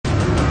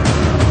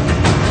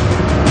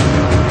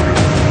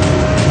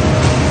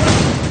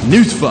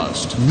News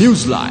First,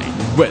 Newsline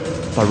with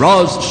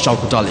Faraz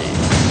Shauketaly.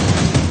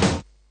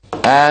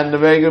 And a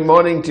very good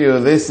morning to you.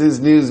 This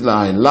is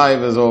Newsline,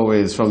 live as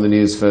always from the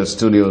Newsfirst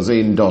studios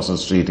in Dawson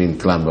Street in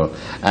Colombo.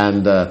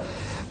 And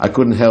I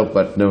couldn't help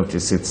but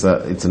notice it's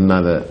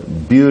another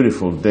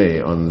beautiful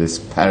day on this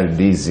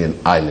paradisian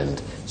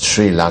island,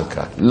 Sri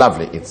Lanka.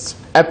 Lovely. It's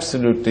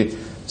absolutely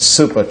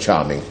super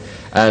charming.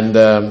 And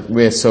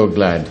we're so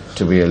glad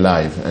to be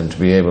alive and to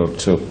be able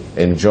to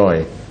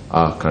enjoy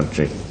our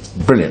country.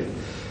 Brilliant.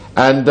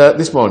 And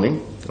this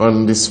morning,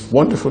 on this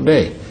wonderful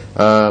day,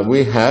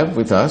 we have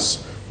with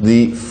us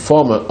the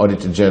former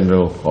Auditor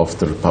General of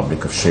the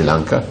Republic of Sri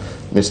Lanka,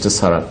 Mr.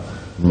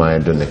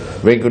 Mayadunne.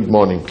 Very good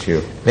morning to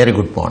you. Very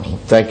good morning.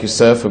 Thank you,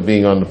 sir, for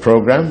being on the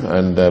program,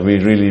 and we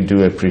really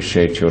do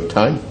appreciate your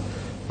time.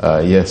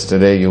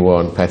 Yesterday you were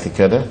on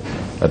Pathikada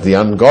at the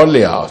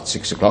ungodly hour,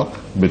 6 o'clock,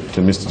 but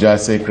Mr.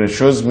 Jayasekara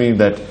shows me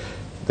that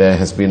there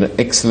has been an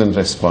excellent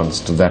response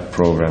to that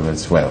program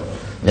as well.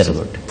 Very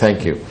good.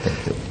 Thank you.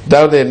 Thank you.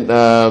 Now then,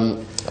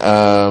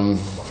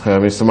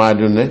 Mr.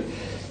 Mayadunne,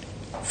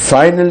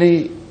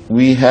 finally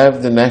we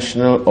have the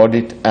National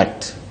Audit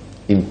Act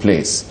in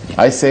place.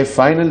 I say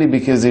finally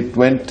because it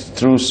went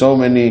through so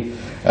many,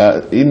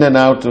 in and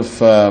out of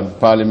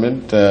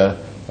Parliament,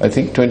 I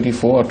think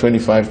 24 or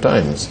 25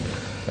 times.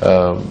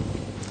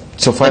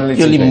 So finally,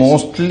 actually,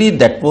 mostly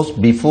that was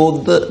before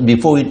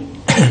it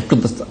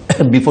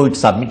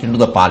submitted to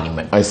the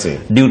Parliament. I see.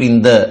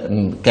 During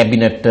the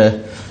cabinet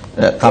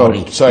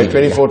coverage. Oh, sorry,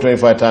 24,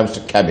 25 times to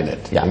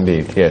cabinet. Yeah.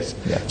 Indeed, yes.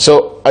 Yeah.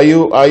 So are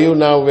you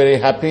now very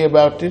happy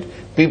about it?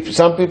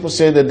 Some people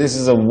say that this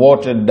is a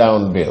watered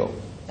down bill.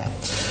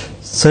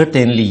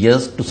 Certainly,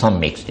 yes, to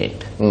some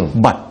extent.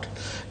 But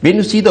when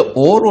you see the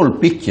overall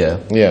picture,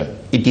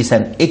 it is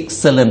an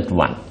excellent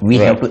one. We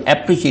have to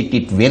appreciate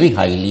it very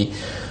highly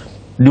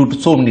due to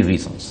so many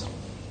reasons.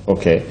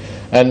 Okay.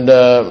 And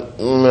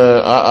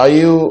are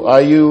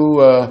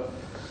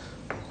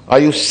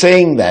you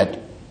saying that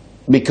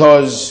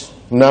because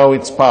now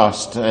it's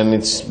passed and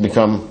it's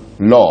become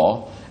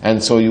law,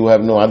 and so you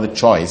have no other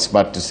choice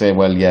but to say,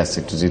 well, yes,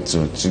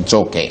 it's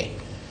okay?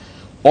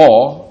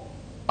 Or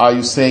are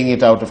you saying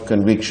it out of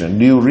conviction?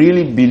 Do you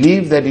really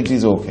believe that it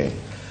is okay?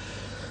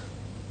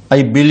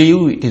 I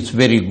believe it is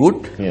very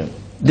good. Yeah.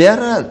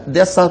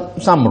 There's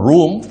some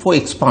room for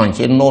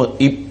expansion, no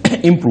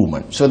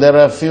improvement. So there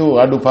are a few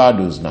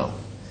adupadus now.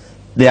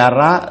 There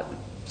are,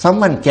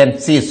 someone can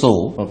say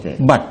so, okay.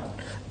 But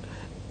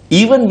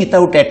even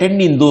without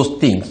attending those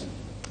things,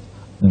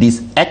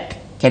 this act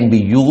can be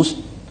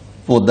used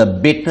for the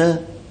better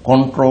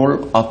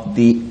control of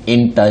the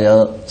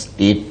entire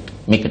state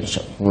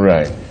mechanism.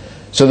 Right.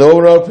 So the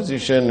overall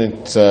position,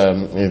 it's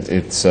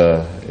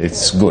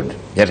good.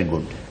 Very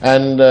good.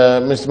 And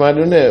Mr.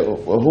 Mayadunne,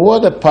 who are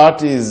the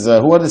parties,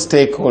 who are the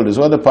stakeholders,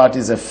 who are the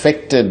parties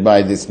affected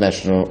by this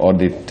National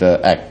Audit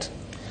Act?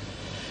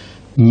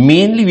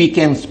 Mainly we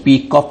can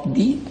speak of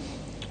the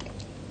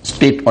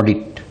state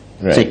audit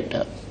sector.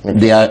 Okay.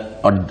 They are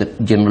Auditor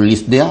General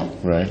is there,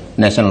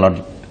 National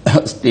Audit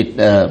State,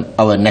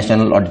 our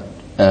National Audit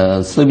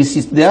Service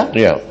is there.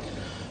 Yeah.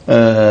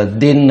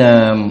 Then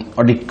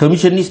Audit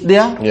Commission is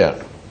there. Yeah.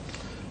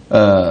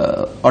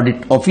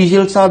 Audit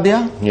officials are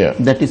there. Yeah.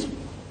 That is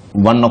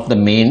one of the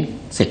main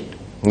sector.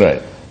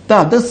 Right. The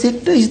other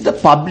sector is the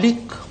public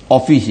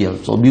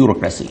officials or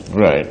bureaucracy.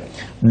 Right.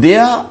 They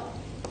are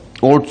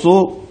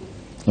also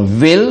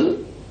well,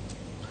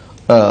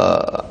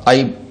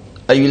 I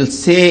will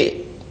say,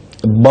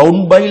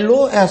 bound by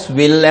law as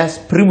well as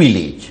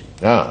privilege.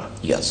 Ah.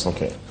 Yes.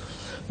 Okay.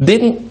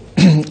 Then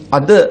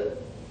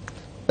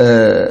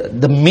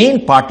the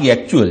main party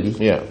actually,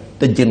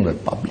 the general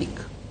public.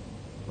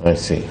 I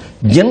see.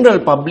 General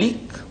public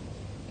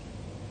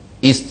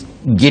is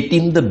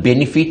getting the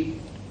benefit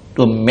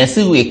to a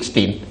massive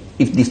extent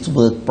if this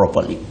works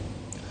properly.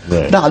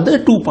 Right. The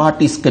other two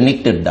parties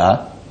connected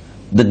are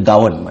the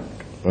government.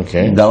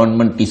 Okay.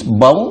 Government is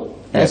bound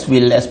as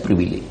well as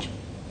privilege.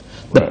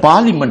 The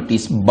Parliament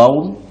is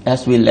bound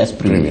as well as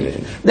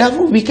privilege.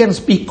 Therefore, we can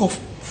speak of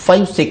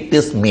 5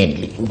 sectors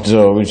mainly.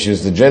 So, which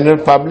is the general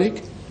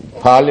public,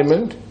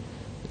 Parliament,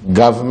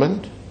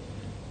 government,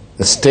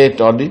 the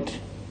state audit,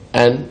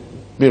 and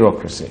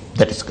bureaucracy.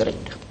 That is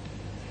correct.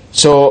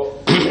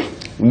 So,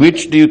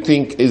 which do you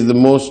think is the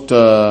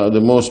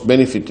most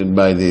benefited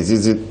by this?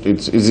 Is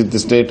it the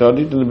state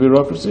audit and the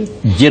bureaucracy?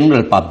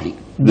 General public.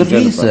 The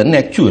reason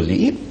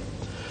actually,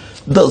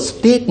 the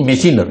state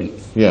machinery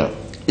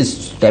is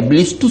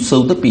established to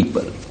serve the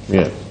people.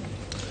 Yeah.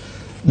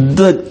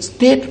 The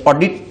state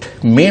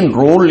audit main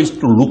role is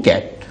to look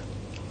at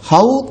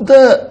how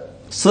the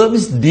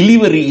service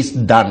delivery is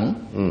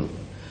done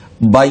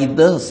by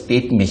the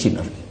state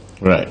machinery.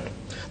 Right.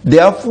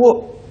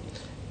 Therefore,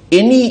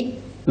 any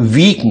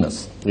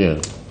weakness,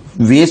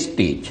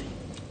 wastage,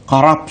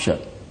 corruption,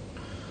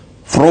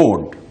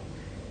 fraud,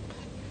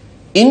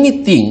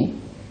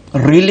 anything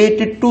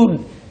related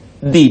to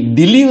the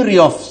delivery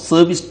of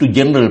service to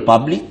general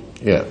public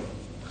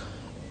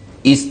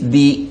is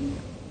the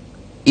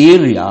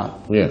area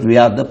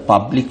where the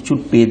public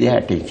should pay their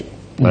attention.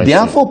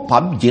 Therefore,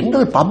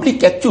 general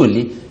public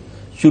actually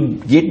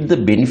should get the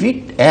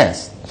benefit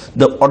as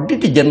the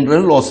Auditor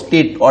General or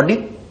State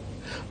Audit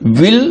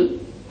will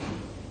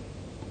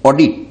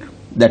audit.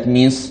 That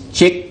means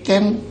check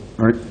and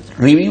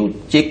review,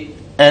 check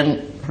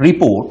and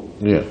report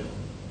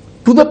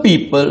to the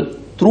people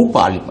through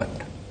Parliament.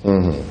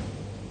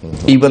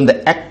 Even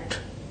the Act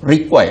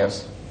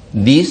requires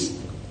these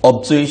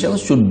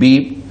observations should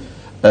be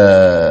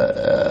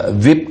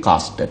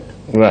webcasted.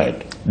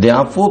 Right.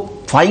 Therefore,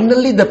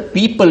 finally the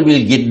people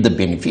will get the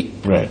benefit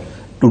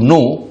to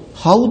know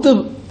how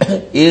the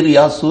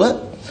areas were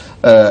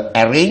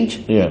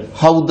arranged,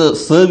 how the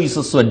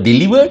services were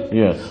delivered,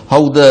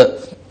 how the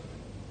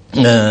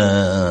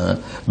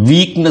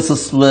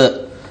weaknesses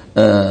were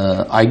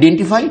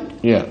identified,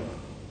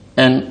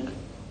 and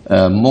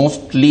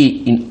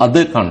mostly in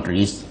other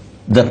countries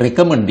the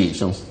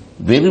recommendations,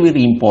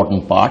 very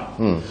important part,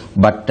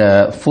 but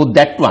for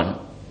that one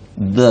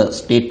the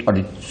state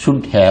audit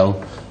should have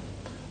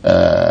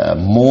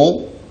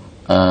more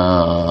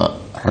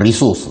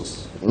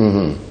resources.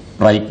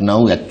 Right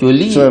now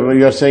actually, so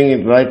you are saying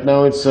it right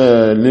now it's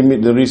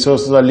the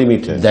resources are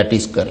limited. That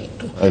is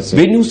correct. I see.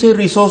 When you say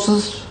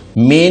resources,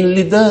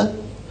 mainly the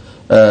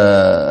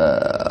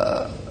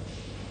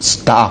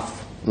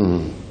staff,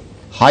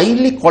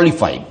 highly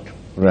qualified,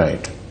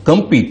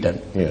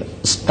 competent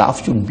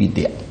staff should be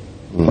there.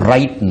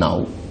 Right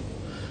now,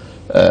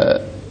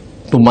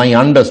 to my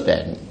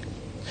understanding,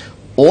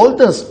 all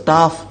the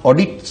staff,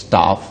 audit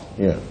staff,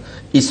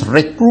 is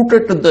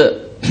recruited to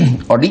the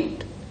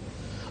audit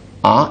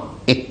are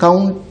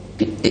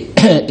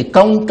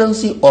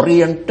accountancy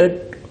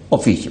oriented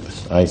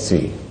officials. I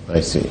see.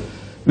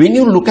 When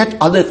you look at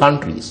other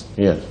countries,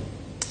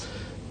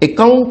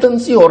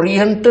 accountancy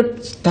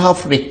oriented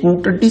staff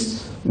recruited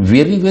is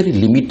very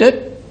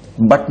limited,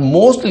 but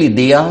mostly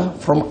they are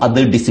from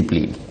other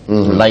disciplines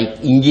like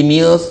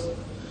engineers,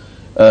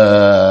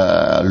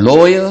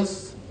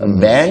 lawyers,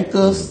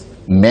 bankers,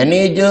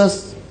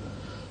 managers,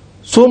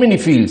 so many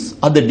fields,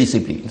 other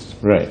disciplines.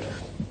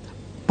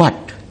 But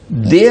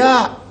they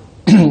are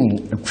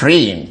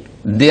trained,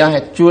 they are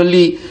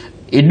actually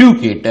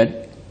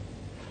educated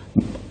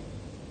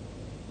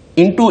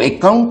into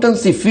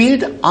accountancy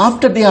field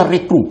after they are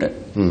recruited.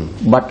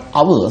 But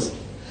ours,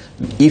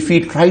 if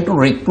we try to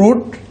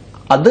recruit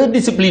other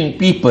discipline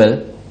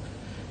people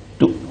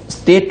to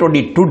state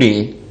audit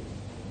today,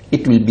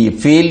 it will be a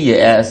failure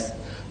as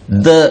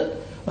the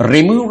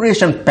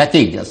remuneration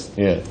packages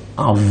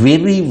are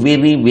very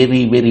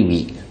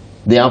weak.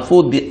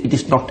 Therefore, it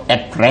is not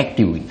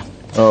attractive enough.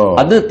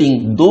 Other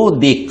thing, though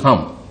they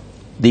come,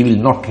 they will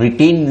not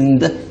retain in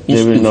the institution.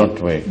 They will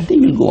not wait. They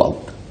will go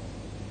out.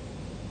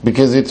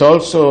 Because it's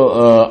also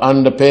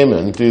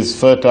underpayment is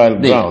fertile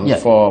ground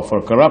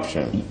for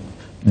corruption.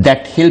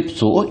 That helps.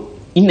 So,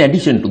 in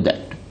addition to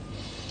that,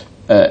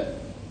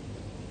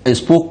 I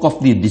spoke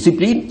of the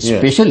discipline,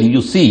 especially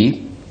you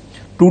see,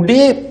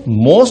 today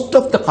most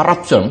of the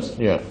corruptions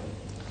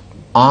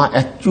are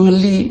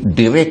actually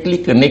directly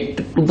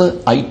connected to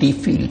the IT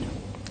field.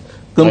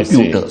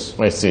 Computers.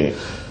 I see.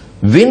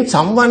 When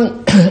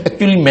someone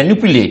actually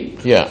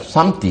manipulates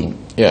something,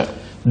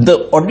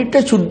 the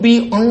auditor should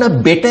be on a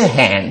better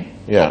hand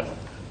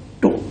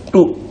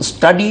to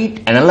study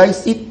it,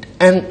 analyze it,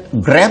 and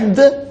grab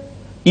the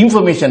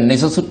information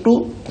necessary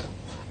to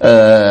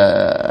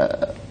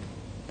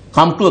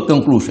come to a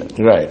conclusion.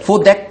 For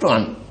that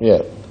one,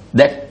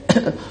 that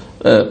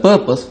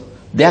purpose,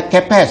 their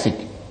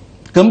capacity,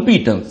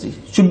 competency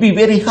should be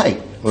very high.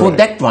 For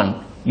that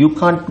one, you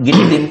can't get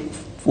them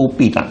for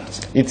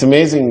peanuts. It's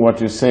amazing what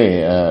you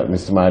say,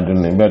 Mr.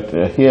 Mayadunne, but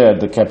here at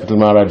the Capital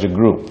Maharaja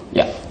Group,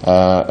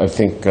 I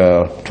think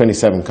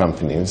 27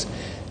 companies,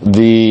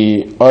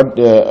 the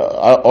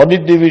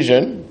audit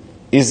division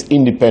is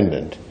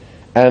independent,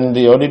 and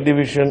the audit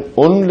division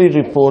only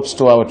reports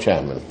to our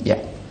chairman.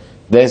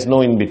 There is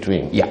no in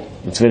between.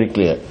 It's very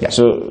clear.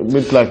 So, a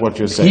bit like what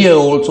you said. Here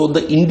also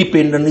the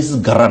independence is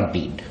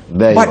guaranteed.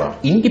 But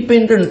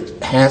independence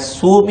has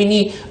so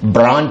many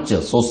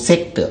branches or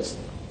sectors.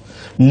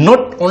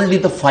 Not only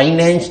the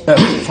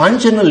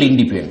functional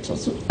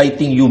independence. I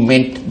think you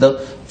meant the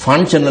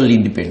functional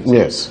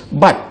independence.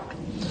 But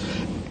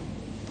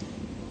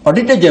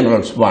Auditor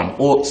General's one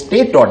or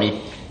state audit,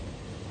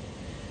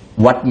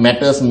 what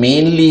matters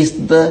mainly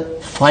is the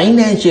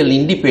financial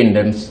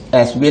independence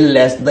as well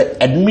as the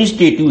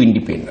administrative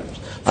independence.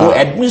 For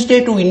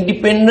administrative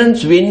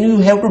independence, when you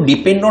have to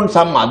depend on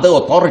some other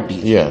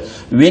authorities,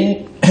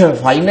 when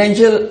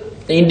financial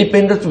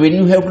independence, when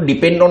you have to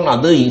depend on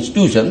other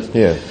institutions,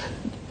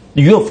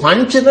 your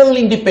functional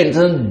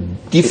independence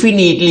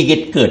definitely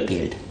get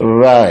curtailed.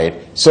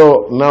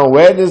 So now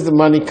where does the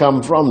money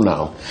come from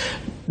now?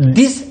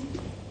 This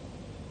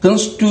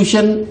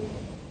constitution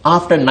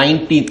after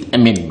 19th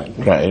amendment,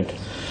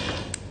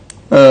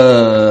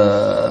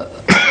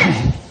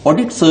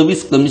 Audit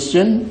Service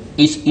Commission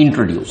is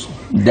introduced.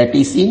 That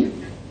is in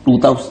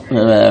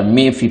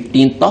May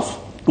 15th of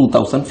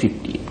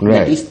 2015.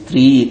 That is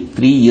three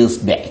years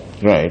back.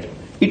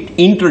 it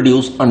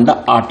introduced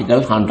under Article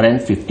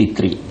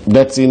 153.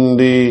 That's in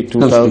the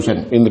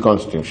Constitution. In the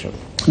Constitution.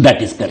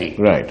 That is correct.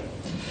 Right.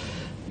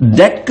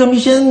 That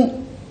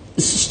commission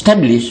is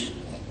established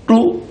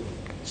to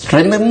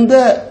strengthen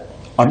the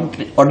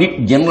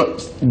audit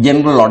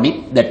general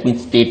audit, that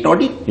means state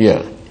audit.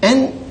 Yeah.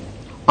 And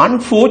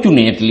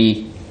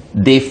unfortunately,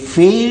 they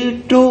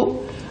failed to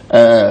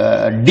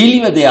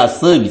deliver their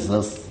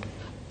services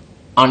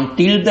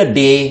until the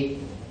day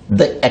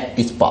the act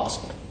is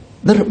passed.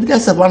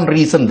 There's one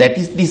reason, that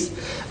is this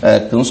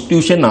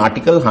Constitution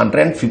Article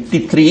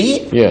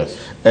 153. Yes.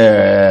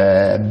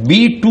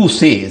 B2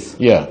 says,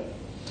 Yeah.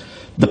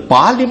 the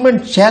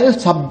Parliament shall,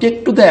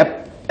 subject to the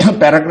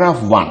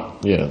paragraph 1,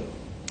 Yeah.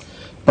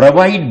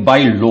 provide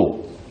by law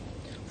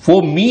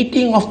for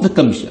meeting of the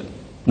Commission.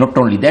 Not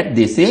only that,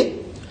 they say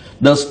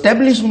the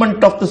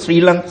establishment of the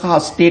Sri Lanka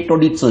State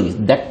Audit Service,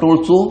 that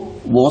also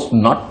was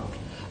not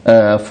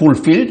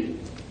fulfilled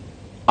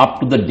up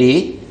to the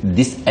day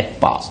this act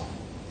passed.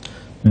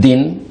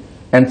 Then,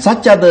 and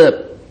such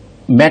other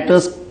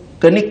matters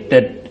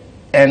connected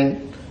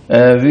and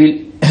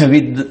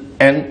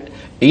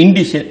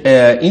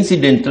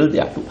incidental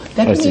thereto.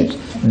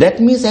 That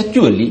means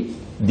actually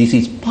this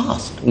is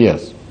passed.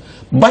 Yes.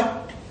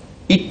 But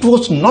it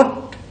was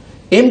not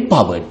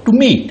empowered to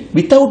meet.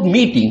 Without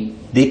meeting,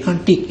 they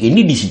can't take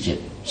any decision.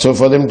 So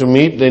for them to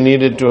meet, they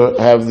needed to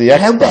have the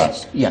act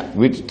passed. Yeah.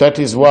 That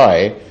is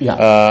why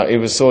Yeah. it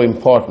was so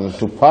important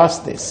to pass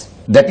this.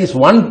 That is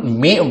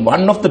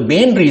one of the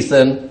main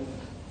reasons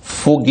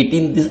for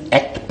getting this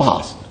act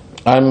passed.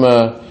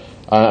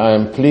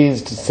 I'm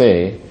pleased to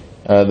say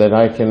that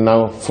I can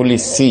now fully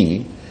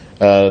see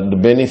the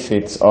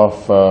benefits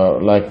of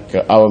like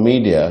our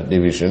media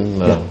division,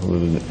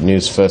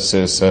 Newsfirst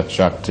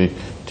Shauketaly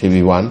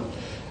TV1.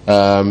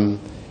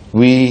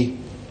 We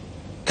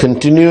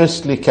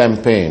continuously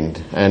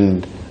campaigned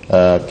and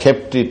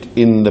kept it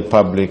in the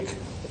public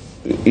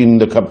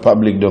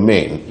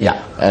domain.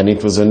 Yeah. And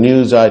it was a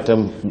news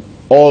item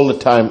all the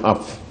time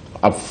up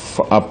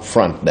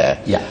front there.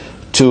 Yeah.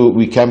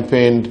 We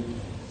campaigned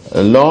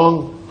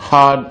long,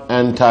 hard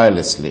and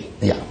tirelessly.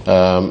 Yeah.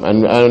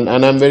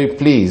 And I'm very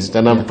pleased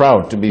and I'm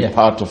proud to be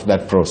part of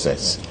that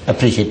process.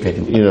 Appreciate very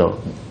much. You know,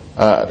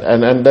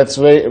 and that's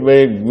very,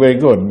 very, very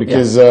good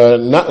because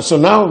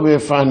now we're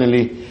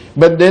finally.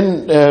 But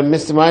then,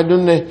 Mr.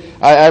 Mayadunne,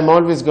 I'm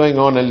always going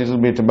on a little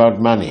bit about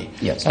money.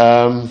 Yes.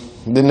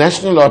 The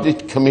National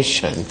Audit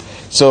Commission.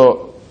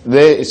 So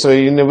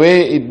in a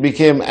way, it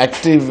became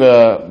active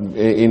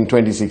in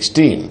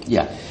 2016.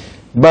 Yeah.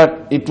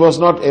 But it was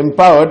not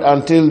empowered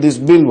until this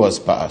bill was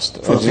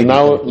passed. So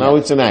now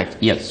it's an act.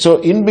 Yes.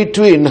 So in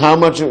between, how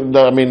much?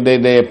 I mean,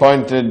 they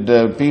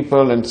appointed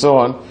people and so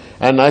on,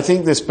 and I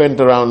think they spent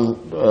around.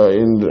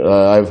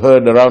 I've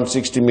heard around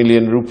 60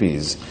 million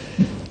rupees.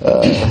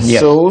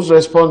 So who's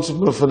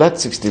responsible for that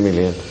 60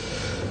 million?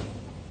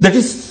 That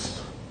is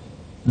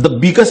the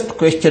biggest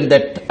question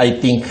that I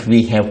think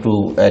we have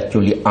to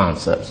actually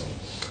answer.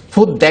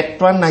 For that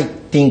one, I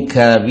think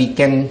we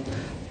can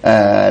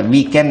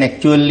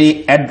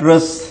actually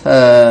address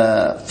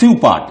few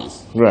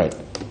parties. Right.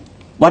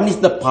 One is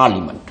the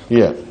Parliament.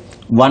 Yeah.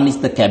 One is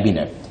the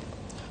Cabinet.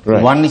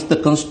 Right. One is the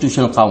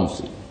Constitutional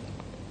Council.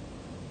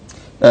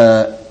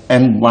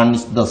 And one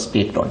is the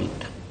State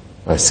Audit.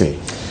 I see.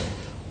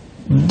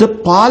 The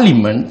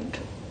Parliament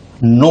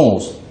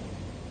knows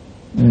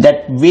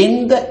that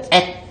when the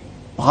act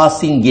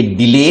passing get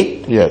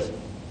delayed, Yes.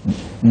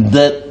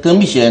 the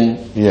Commission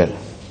Yeah.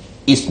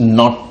 is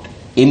not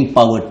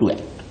empowered to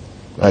act.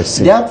 I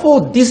see.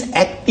 Therefore, this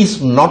act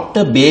is not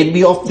a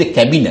baby of the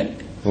Cabinet.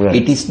 Right.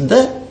 It is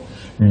the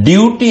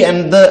duty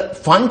and the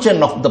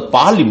function of the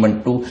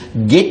Parliament to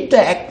get the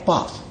act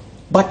passed.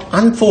 But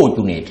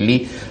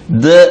unfortunately,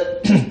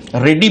 the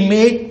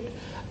ready-made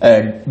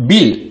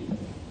bill,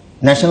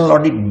 National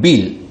Audit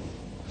Bill,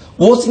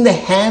 was in the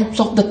hands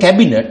of the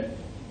Cabinet,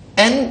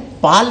 and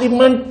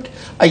Parliament,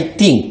 I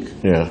think,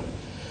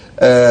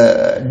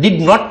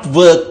 did not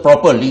work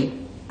properly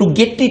to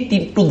get it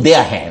into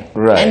their hand.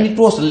 Right. And it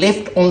was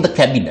left on the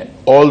Cabinet.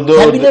 Although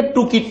Cabinet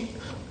took it,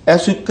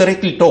 as you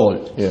correctly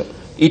told,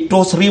 it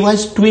was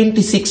revised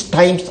 26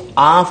 times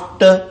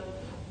after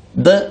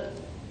the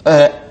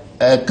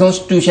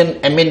Constitution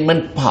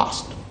Amendment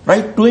passed.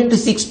 Right?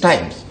 26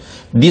 times.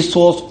 This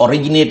was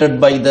originated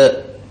by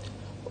the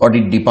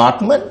Audit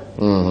Department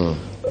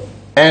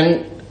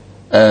and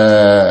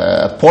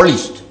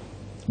polished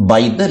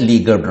by the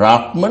legal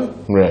draftsman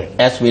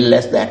as well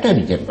as the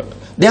Attorney General.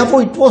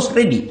 Therefore, it was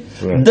ready.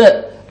 Right.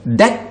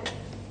 That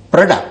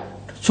product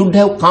should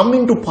have come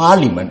into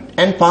Parliament,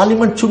 and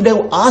Parliament should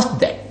have asked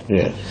that.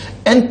 Yes.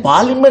 And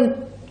Parliament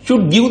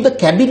should give the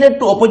Cabinet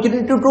the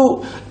opportunity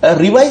to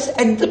revise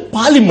at the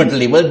Parliament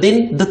level.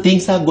 Then the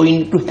things are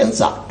going to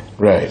Hansard.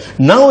 Right.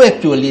 Now,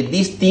 actually,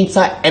 these things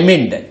are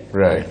amended.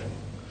 Right.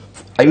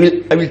 I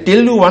will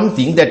tell you one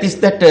thing, that is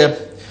that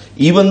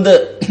even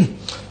the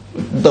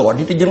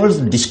Auditor General's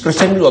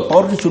discretionary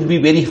authority should be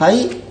very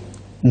high,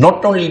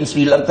 not only in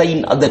Sri Lanka,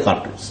 in other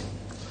countries.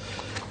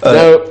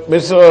 Now,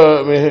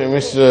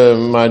 Mr.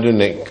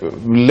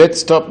 Mayadunne, let's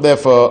stop there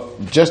for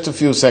just a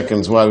few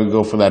seconds while we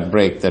go for that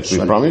break that we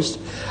promised.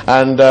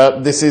 And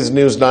this is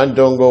Newsline.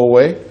 Don't go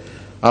away.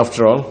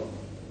 After all,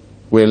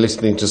 we're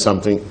listening to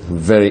something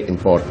very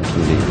important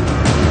indeed.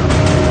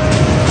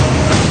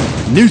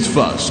 News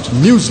First,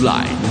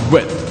 Newsline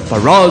with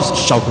Faraz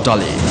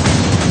Shauketaly.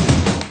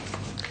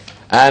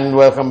 And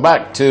welcome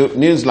back to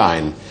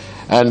Newsline.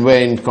 And we're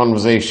in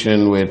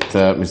conversation with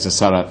Mr.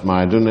 Sarat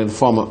Mayadunne, the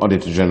former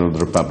Auditor General of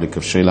the Republic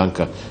of Sri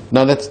Lanka.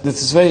 Now, this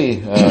is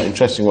very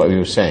interesting what you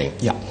were saying.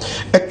 Yeah.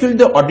 Actually,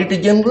 the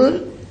Auditor General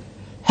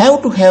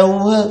have to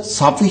have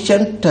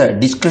sufficient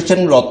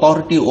discretionary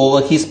authority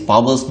over his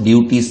powers,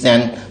 duties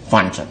and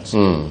functions.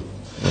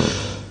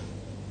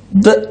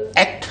 The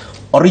Act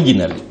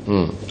originally,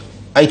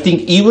 I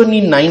think even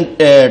in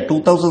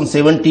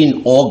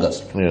 2017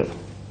 August,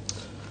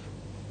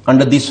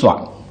 under this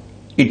one,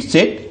 it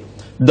said,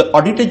 the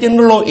Auditor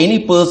General or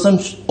any person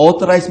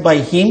authorized by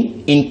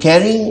him in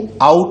carrying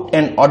out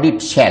an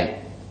audit shall,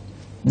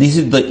 this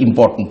is the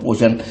important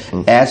portion,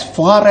 as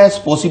far as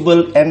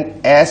possible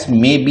and as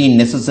may be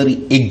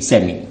necessary,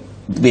 examine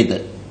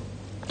whether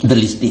the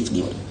list is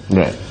given.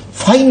 Right.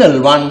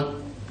 Final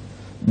one,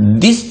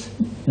 this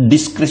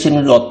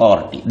discretionary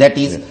authority, that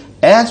is,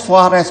 as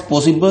far as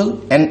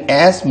possible and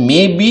as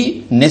may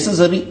be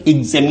necessary,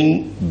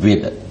 examine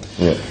whether.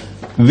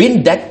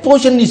 When that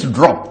portion is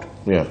dropped,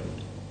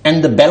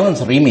 and the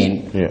balance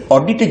remain,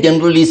 Auditor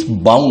General is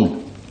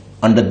bound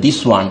under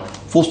this one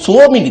for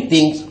so many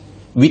things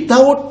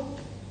without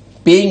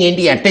paying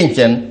any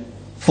attention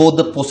for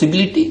the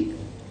possibility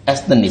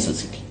as the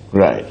necessity.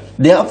 Right.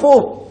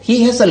 Therefore,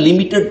 he has a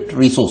limited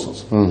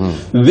resources.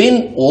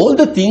 When all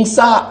the things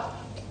are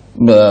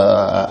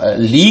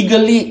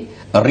legally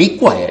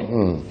required,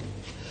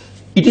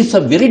 it is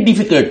a very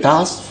difficult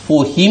task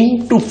for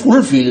him to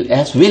fulfill,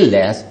 as well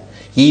as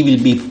he will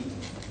be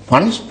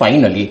punished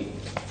finally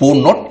for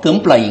not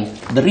complying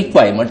the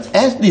requirements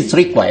as this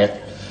required.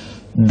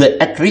 The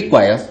Act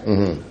requires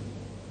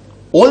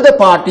all the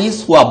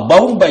parties who are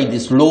bound by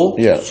this law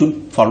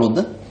should follow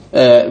the,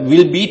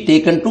 will be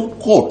taken to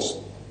courts.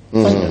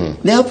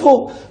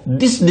 Therefore,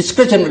 this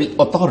discretionary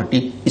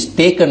authority is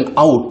taken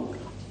out.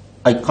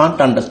 I can't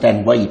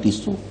understand why it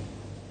is so.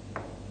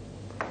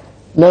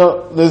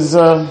 Now, there's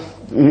another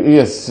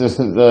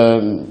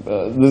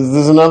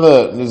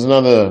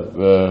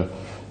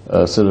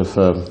sort of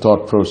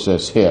thought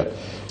process here.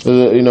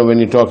 You know, when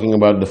you're talking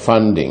about the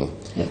funding,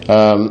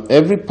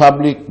 every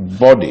public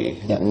body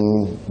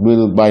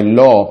will, by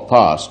law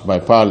passed by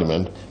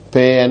Parliament,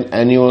 pay an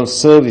annual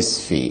service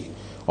fee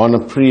on a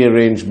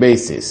pre-arranged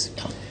basis.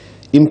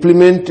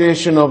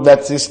 Implementation of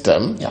that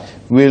system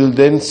will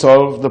then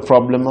solve the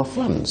problem of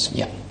funds.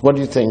 What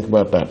do you think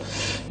about that?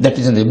 That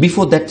is,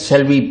 before that,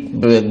 shall we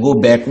go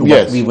back to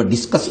what we were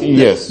discussing?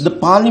 The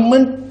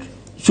Parliament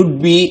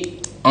should be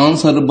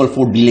answerable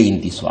for delay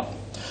in this one.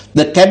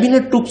 The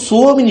Cabinet took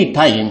so many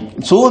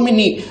time, so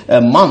many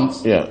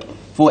months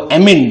for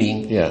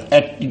amending,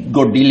 and it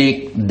got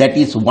delayed. That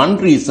is one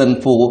reason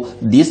for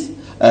this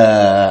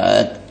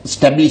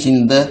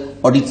establishing the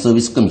Audit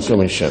Service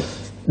Commission.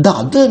 The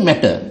other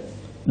matter,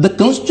 the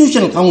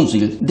Constitutional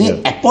Council, they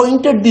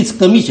appointed this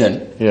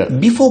commission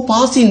before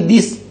passing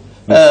this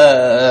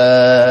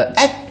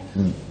Act.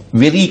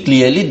 Very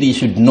clearly they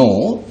should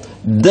know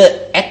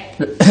the Act,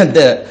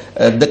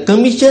 the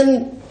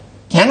commission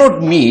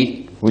cannot meet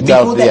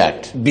without the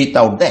Act.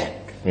 Without that.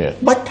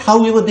 But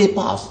however they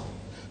passed.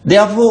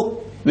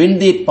 Therefore, when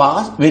they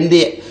passed, when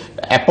they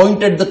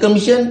appointed the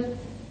commission,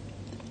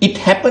 it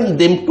happened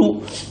them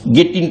to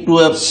get into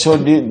a... So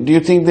do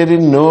you think they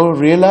didn't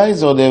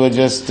realize, or they were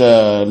just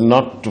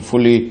not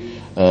fully,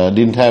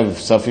 didn't have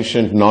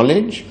sufficient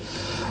knowledge?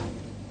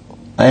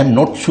 I am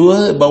not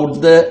sure about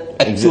the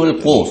actual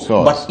cause,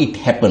 but it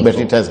happened. But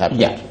it has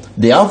happened.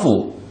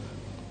 Therefore,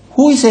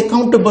 who is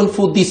accountable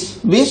for this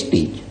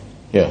wastage?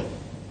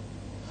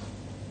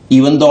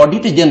 Even the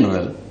Auditor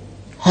General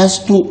has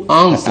to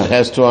answer.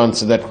 Has to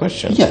answer that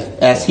question.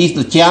 As he is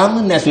the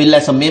chairman as well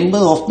as a member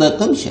of the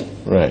commission.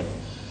 Right.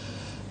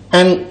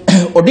 And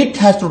audit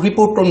has to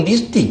report on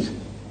these things.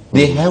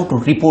 They have to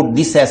report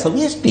this as a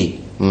wastage.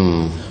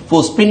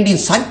 For spending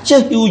such a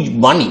huge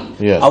money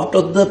out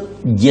of the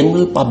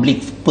general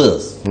public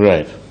purse.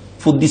 Right.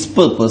 For this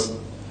purpose,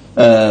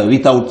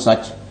 without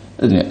such...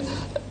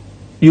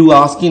 You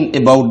are asking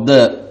about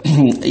the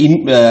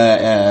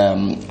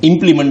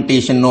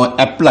implementation or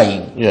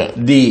applying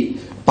the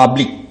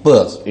public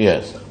purse.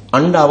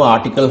 Under our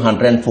Article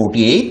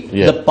 148,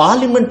 the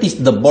Parliament is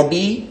the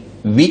body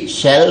which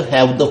shall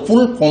have the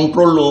full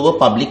control over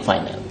public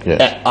finance.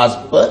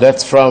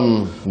 That's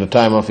from the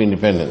time of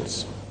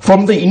independence.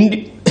 From the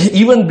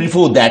even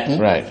before that,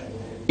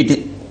 it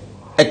is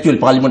actual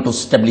Parliament was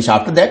established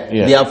after that.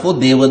 Therefore,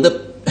 they were the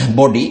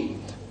body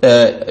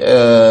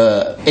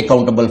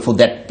accountable for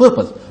that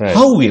purpose.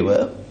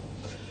 However,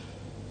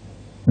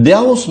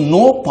 there was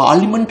no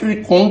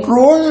parliamentary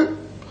control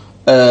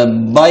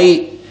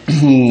by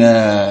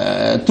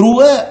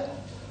through a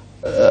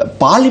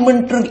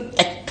parliamentary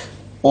act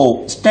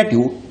or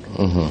statute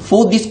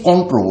For this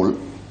control,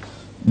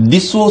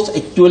 this was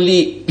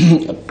actually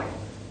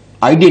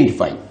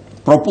identified,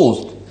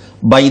 proposed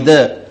by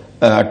the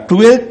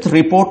 12th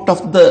report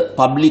of the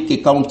Public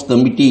Accounts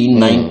Committee in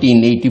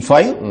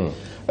 1985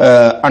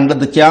 under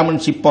the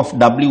chairmanship of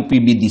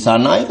W.P.B.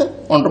 Disanayake,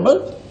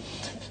 Honorable.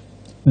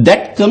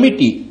 That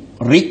committee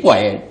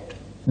required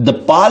the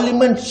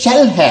Parliament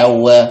shall have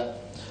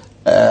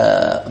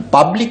a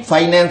Public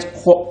Finance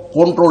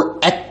Control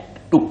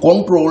Act to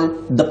control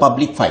the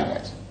public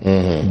finance.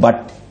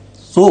 But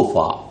so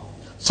far,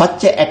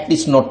 such an act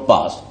is not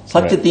passed.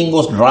 Such a thing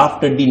was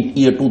drafted in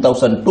year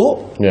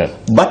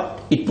 2002,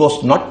 but it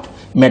was not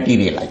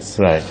materialized.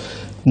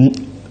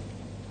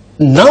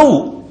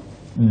 Now,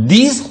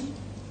 these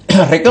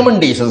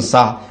recommendations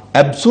are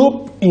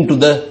absorbed into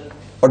the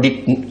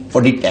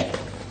Audit Act.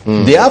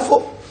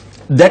 Therefore,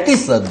 that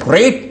is a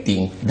great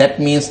thing. That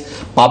means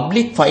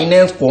public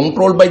finance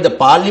control by the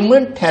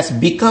Parliament has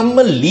become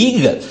a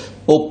legal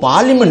or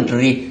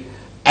parliamentary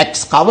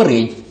acts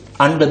coverage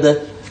under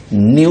the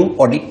new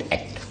Audit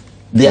Act.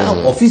 There are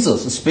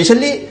officers,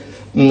 especially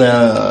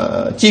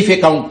chief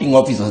accounting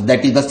officers,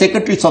 that is the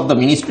secretaries of the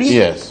ministry,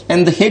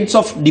 and the heads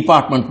of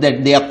department,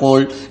 that they are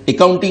called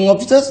accounting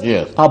officers,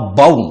 are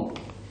bound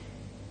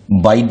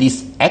by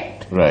this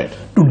act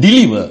to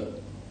deliver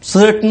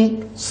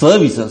certain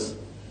services.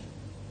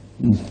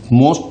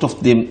 Most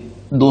of them,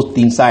 those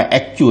things are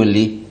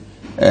actually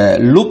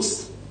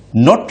looks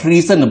not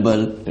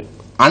reasonable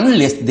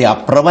unless they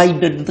are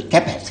provided the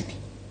capacity.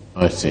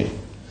 I see.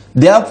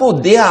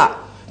 Therefore, they are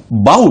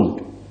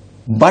bound,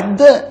 but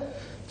the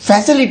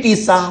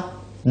facilities are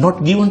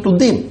not given to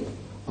them.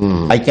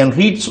 I can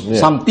read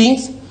some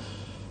things.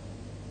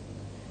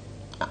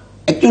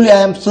 Actually,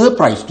 I am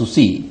surprised to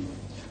see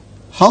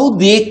how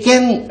they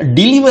can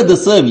deliver the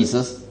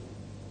services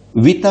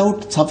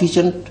without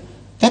sufficient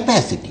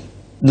capacity.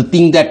 The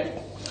thing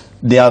that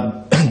they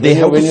are, they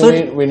have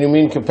to when you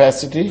mean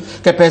capacity?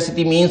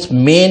 Capacity means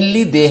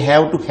mainly they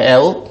have to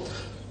have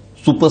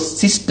super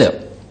system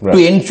to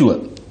ensure.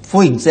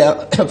 For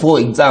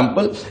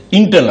example,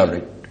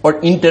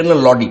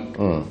 internal audit.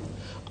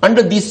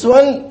 Under this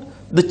one,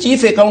 the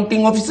chief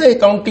accounting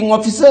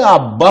officer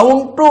are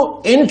bound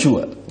to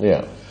ensure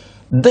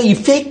the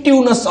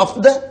effectiveness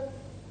of the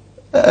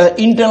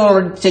internal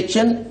audit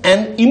section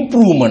and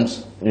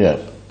improvements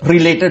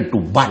related to.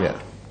 But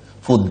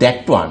for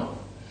that one,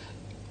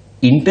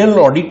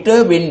 internal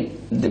auditor, when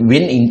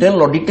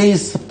internal auditor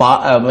is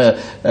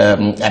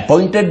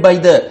appointed by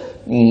the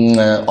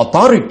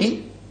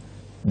authority,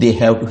 they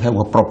have to have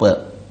a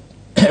proper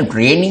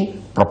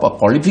training, proper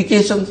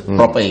qualifications,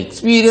 proper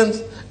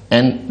experience,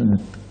 and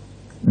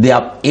they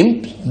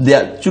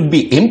should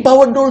be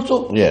empowered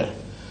also.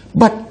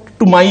 But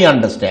to my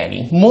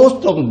understanding,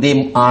 most of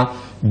them are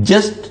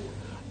just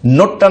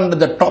not under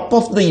the top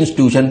of the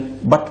institution,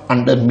 but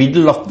under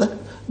middle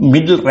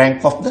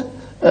rank of the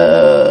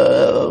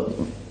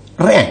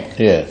rank.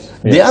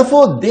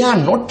 Therefore, they are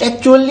not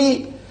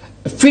actually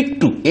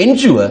fit to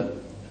ensure,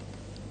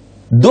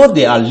 though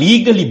they are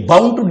legally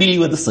bound to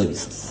deliver the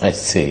services. I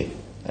see.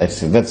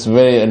 That's a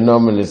very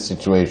anomalous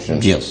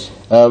situation. Yes.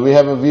 We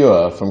have a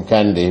viewer from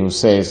Kandy who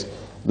says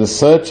the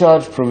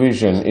surcharge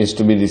provision is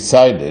to be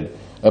decided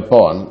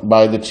upon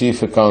by the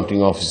chief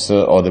accounting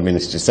officer or the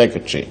ministry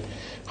secretary.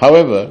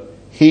 However,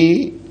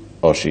 he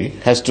or she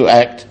has to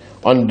act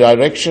on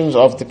directions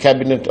of the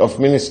cabinet of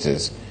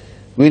ministers.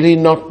 Will he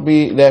not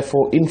be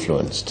therefore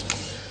influenced?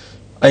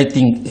 I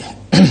think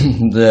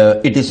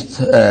it is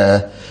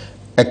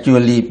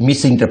actually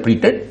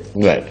misinterpreted.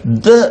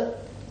 The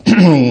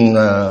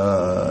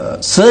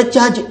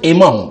surcharge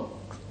amount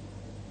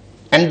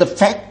and the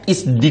fact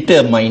is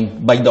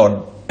determined by the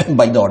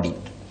audit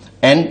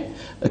and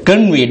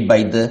conveyed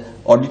by the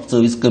Audit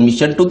Service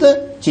Commission to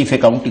the Chief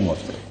Accounting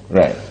Officer.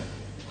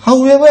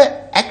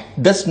 However,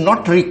 Act does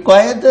not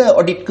require the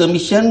Audit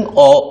Commission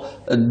or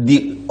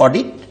the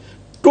audit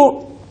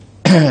to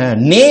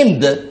name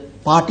the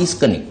parties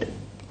connected.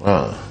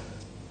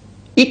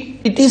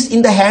 It is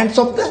in the hands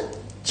of the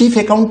Chief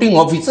Accounting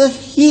Officer.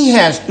 He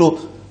has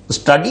to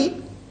study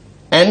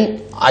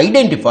and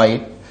identify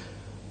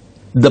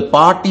the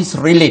parties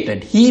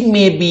related. He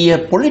may be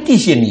a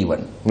politician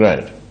even.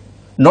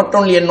 Not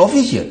only an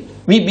official,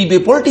 maybe a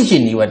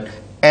politician even,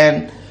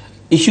 and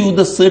issue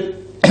the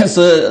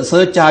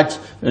surcharge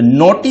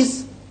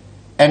notice,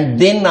 and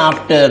then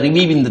after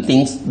reviewing the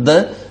things,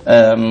 the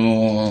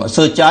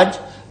surcharge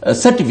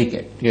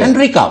certificate and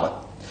recover.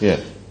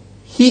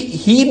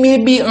 He may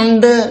be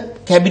under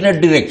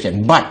cabinet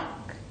direction, but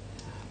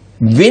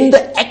when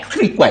the Act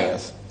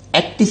requires,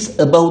 Act is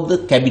about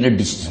the cabinet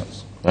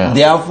decisions.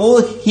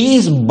 Therefore, he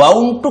is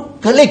bound to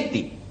collect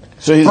it.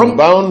 So he is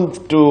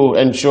bound to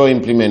ensure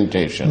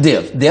implementation.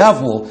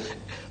 Therefore,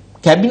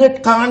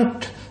 cabinet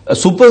can't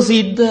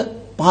supersede the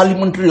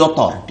parliamentary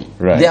authority.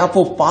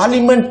 Therefore,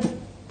 Parliament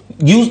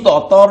gives the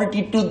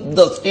authority to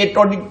the state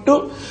audit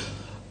to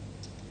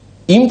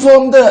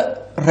inform the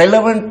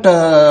relevant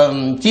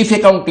chief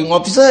accounting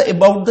officer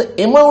about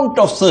the amount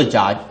of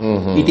surcharge.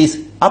 It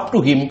is up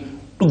to him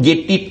to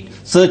get it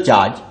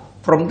surcharge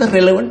from the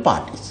relevant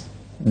parties.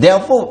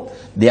 Therefore,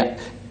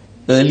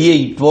 earlier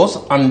it was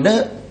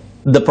under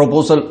the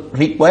proposal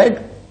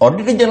required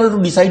Auditor General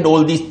to decide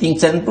all these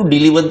things and to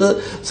deliver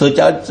the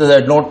surcharge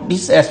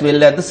notice as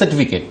well as the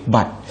certificate.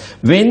 But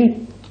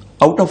when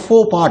out of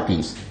 4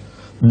 parties,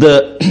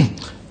 the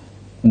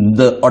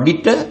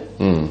auditor,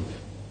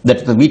 that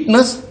is the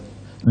witness,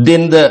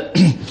 then the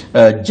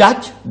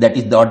judge, that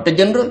is the Auditor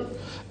General,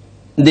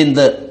 then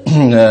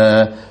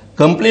the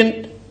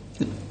complainant,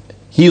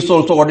 he is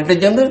also Auditor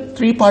General,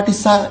 3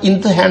 parties are in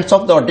the hands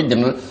of the Auditor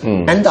General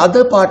and the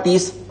other party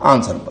is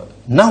answerable.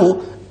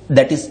 Now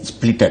that is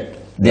splitted.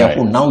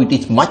 Therefore, now it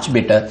is much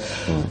better.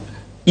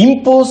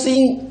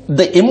 Imposing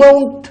the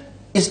amount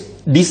is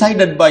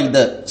decided by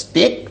the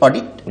state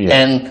audit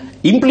and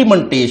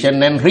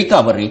implementation and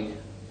recovery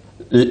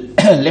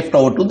left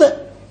over to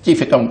the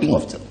Chief Accounting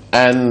Officer.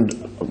 And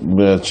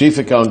the Chief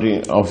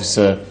Accounting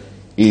Officer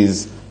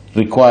is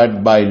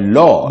required by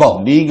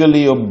law,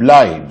 legally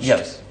obliged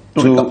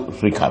to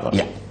recover.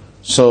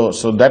 So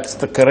that's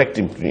the correct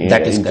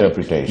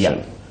interpretation.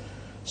 Correct.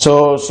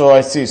 So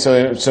I see.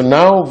 So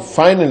now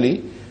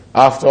finally,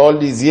 after all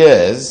these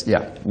years,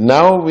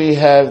 now we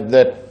have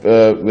that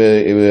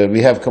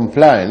we have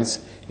compliance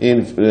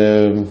with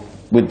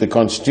the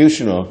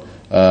constitutional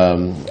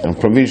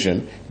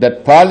provision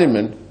that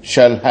Parliament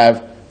shall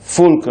have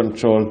full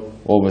control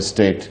over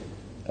state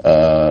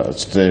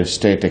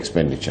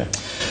expenditure.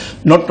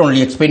 Not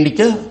only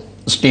expenditure,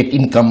 state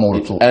income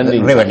also, and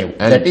revenue.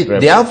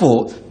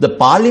 Therefore, the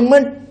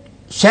Parliament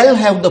shall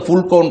have the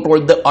full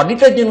control. The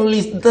Auditor General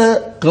is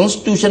the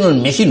constitutional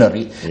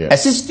machinery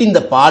assisting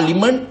the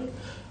Parliament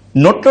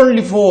not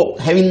only for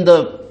having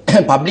the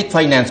public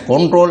finance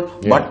control,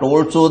 but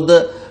also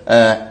the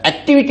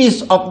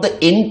activities of the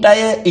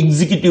entire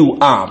executive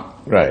arm.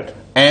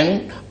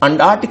 And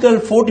under Article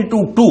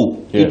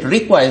 42(2), it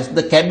requires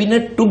the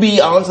Cabinet to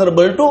be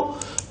answerable to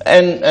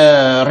and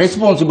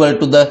responsible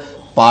to the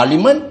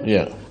Parliament.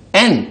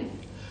 And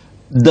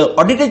the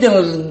Auditor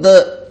General,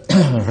 the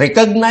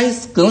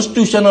recognized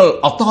constitutional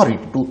authority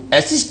to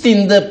assist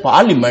in the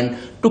Parliament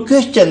to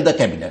question the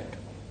Cabinet.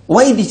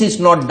 Why this is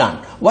not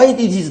done? Why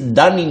this is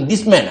done in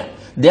this manner?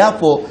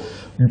 Therefore,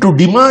 to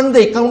demand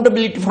the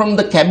accountability from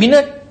the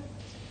Cabinet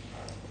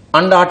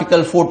under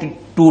Article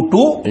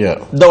 42(2),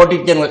 the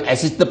Auditor General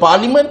assists the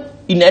Parliament.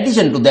 In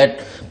addition to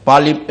that,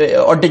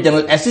 Auditor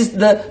General assists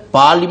the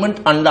Parliament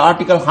under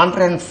Article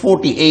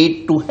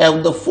 148 to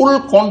have the full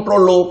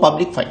control over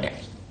public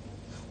finance.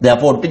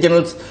 Therefore, Auditor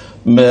General's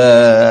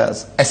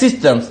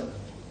assistance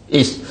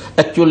is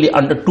actually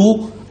under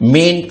 2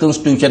 main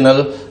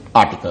constitutional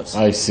articles.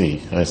 I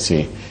see.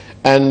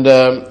 And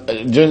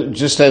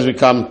just as we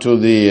come to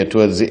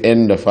towards the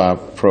end of our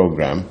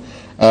program,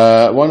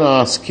 I want to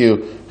ask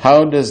you,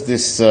 how does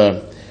this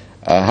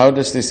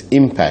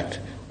impact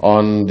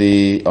on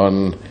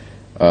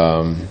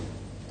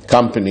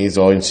companies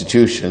or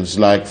institutions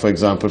like, for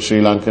example, Sri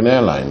Lankan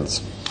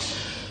Airlines?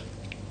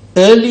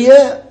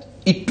 Earlier,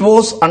 it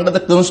was under the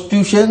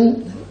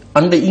Constitution,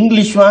 under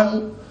English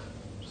one,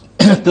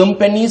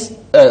 companies,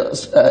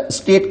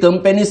 state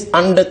companies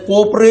under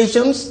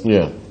corporations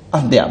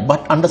are there.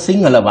 But under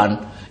Sinhala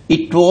one,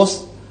 it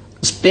was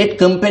state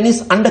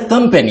companies under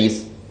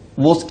companies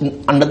was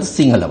under the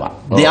Sinhala one.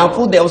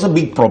 Therefore, there was a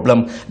big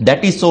problem.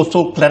 That is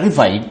also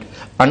clarified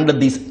under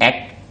this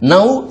Act.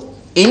 Now,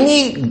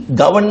 any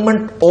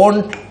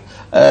government-owned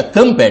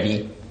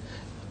company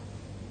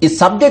is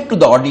subject to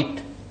the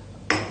audit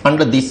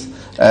under this.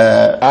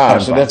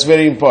 So that's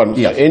very important.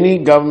 Any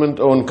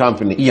government-owned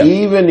company,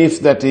 even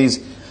if that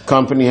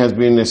company has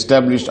been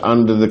established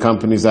under the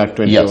Companies Act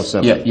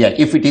 2007.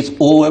 If it is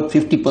over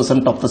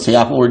 50% of the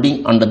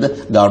shareholding under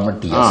the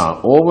government.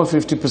 Over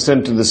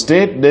 50% to the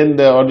state, then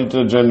the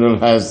Auditor General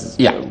has.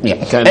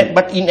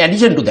 But in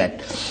addition to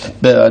that,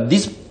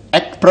 this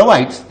Act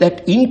provides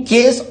that in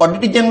case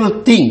Auditor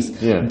General thinks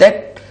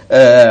that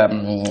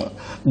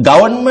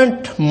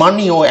government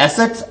money or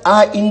assets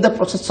are in the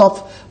process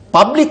of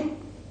public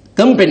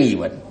company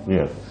even,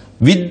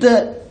 with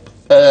the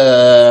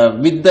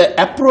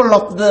approval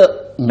of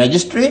the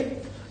magistrate,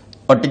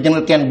 Auditor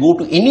General can go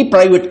to any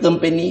private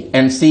company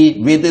and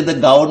see whether the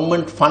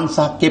government funds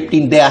are kept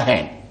in their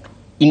hand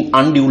in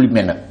unduly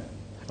manner.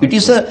 It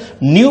is a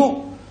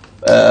new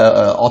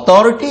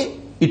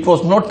authority. It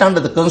was not under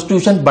the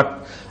Constitution, but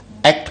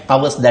Act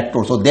covers that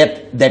also.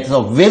 That is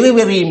a very,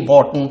 very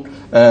important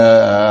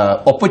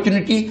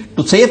opportunity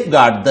to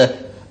safeguard the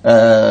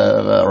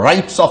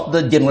rights of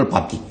the general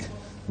public.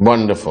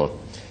 Wonderful.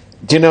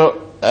 Do you know,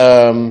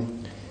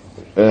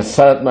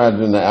 Sarat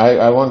Mayadunne,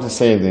 I want to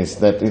say this,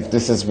 that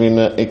this has been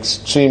an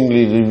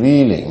extremely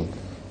revealing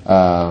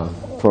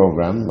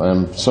program.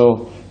 I'm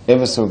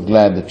ever so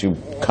glad that you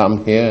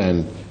come here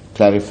and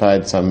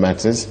clarified some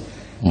matters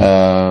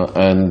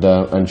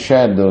and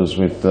shared those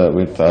with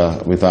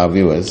our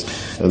viewers.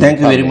 Thank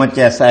you very much,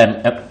 as I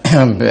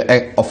am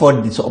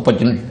offered this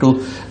opportunity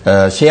to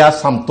share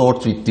some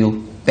thoughts with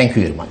you. Thank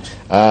you very much.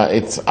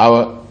 It's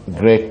our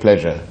great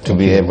pleasure to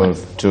be able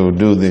to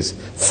do this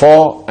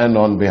for and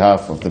on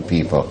behalf of the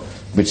people,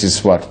 which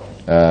is what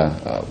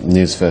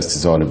News First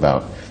is all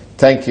about.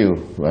 Thank you,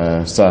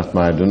 Ustad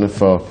Mayadunne,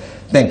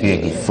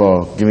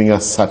 for giving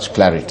us such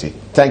clarity.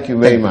 Thank you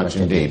very much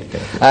indeed.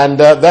 And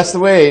that's the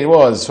way it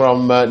was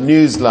from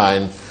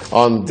Newsline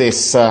on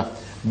this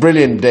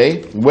brilliant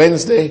day,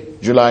 Wednesday,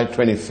 July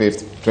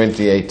 25th,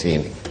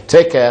 2018.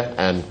 Take care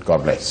and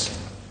God bless.